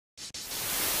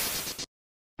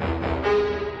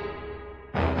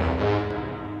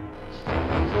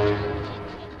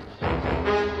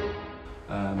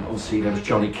obviously there was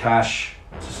Johnny Cash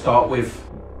to start with.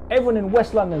 Everyone in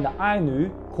West London that I knew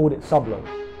called it Sublo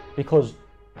because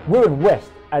we're in West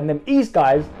and them East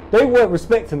guys, they weren't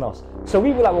respecting us. So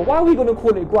we were like, well, why are we going to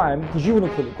call it grime? Because you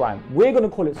wouldn't call it grime. We're going to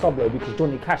call it Sublo because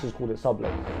Johnny Cash has called it Sublo.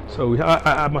 So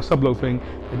I had my Sublo thing,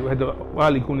 and we had the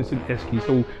Wiley calling it Esky,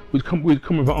 so we'd come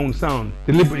with our own sound,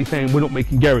 deliberately saying we're not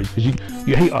making garage because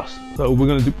you hate us, so we're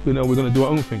going to do, we're going to do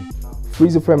our own thing.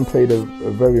 Freezer Friend played a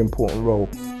very important role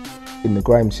in the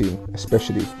grime scene,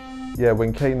 especially. Yeah,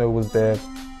 when Kano was there,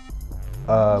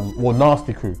 well,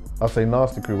 Nasty Crew, I'll say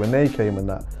Nasty Crew, when they came and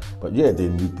that. But yeah,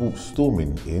 then we brought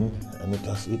Storming in and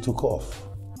it took off.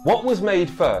 What was made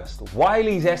first,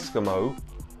 Wiley's Eskimo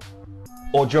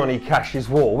or Johnny Cash's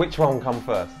War? Which one come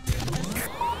first?